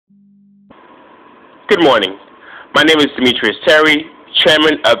Good morning. My name is Demetrius Terry,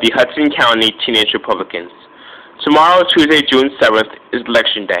 Chairman of the Hudson County Teenage Republicans. Tomorrow, Tuesday, June 7th, is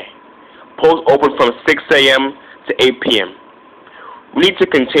Election Day. Polls open from 6 a.m. to 8 p.m. We need to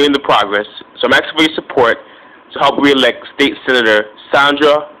continue the progress, so I'm asking for your support to help re-elect State Senator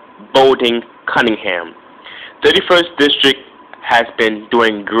Sandra Cunningham. 31st District has been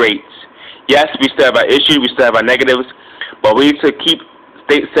doing great. Yes, we still have our issues, we still have our negatives, but we need to keep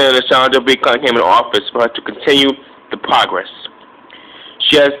State Senator Sandra Cunningham in office for her to continue the progress.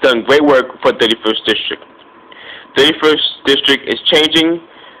 She has done great work for 31st District. 31st District is changing.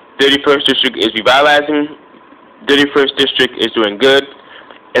 31st District is revitalizing. 31st District is doing good.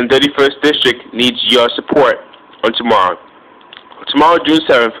 And 31st District needs your support on tomorrow. Tomorrow, June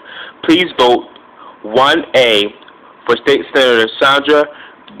 7th, please vote 1A for State Senator Sandra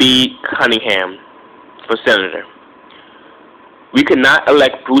Cunningham for Senator. We cannot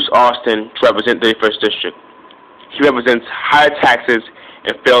elect Bruce Austin to represent 31st District. He represents higher taxes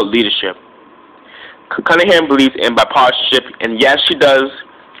and failed leadership. Cunningham believes in bipartisanship, and yes, she does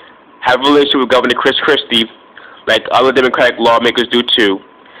have a relationship with Governor Chris Christie, like other Democratic lawmakers do too.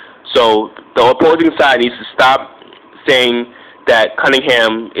 So the opposing side needs to stop saying that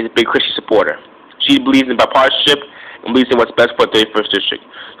Cunningham is a big Christie supporter. She believes in bipartisanship and believes in what's best for 31st District.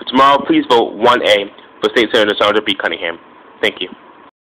 So tomorrow, please vote 1A for State Senator Sandra Cunningham. Thank you.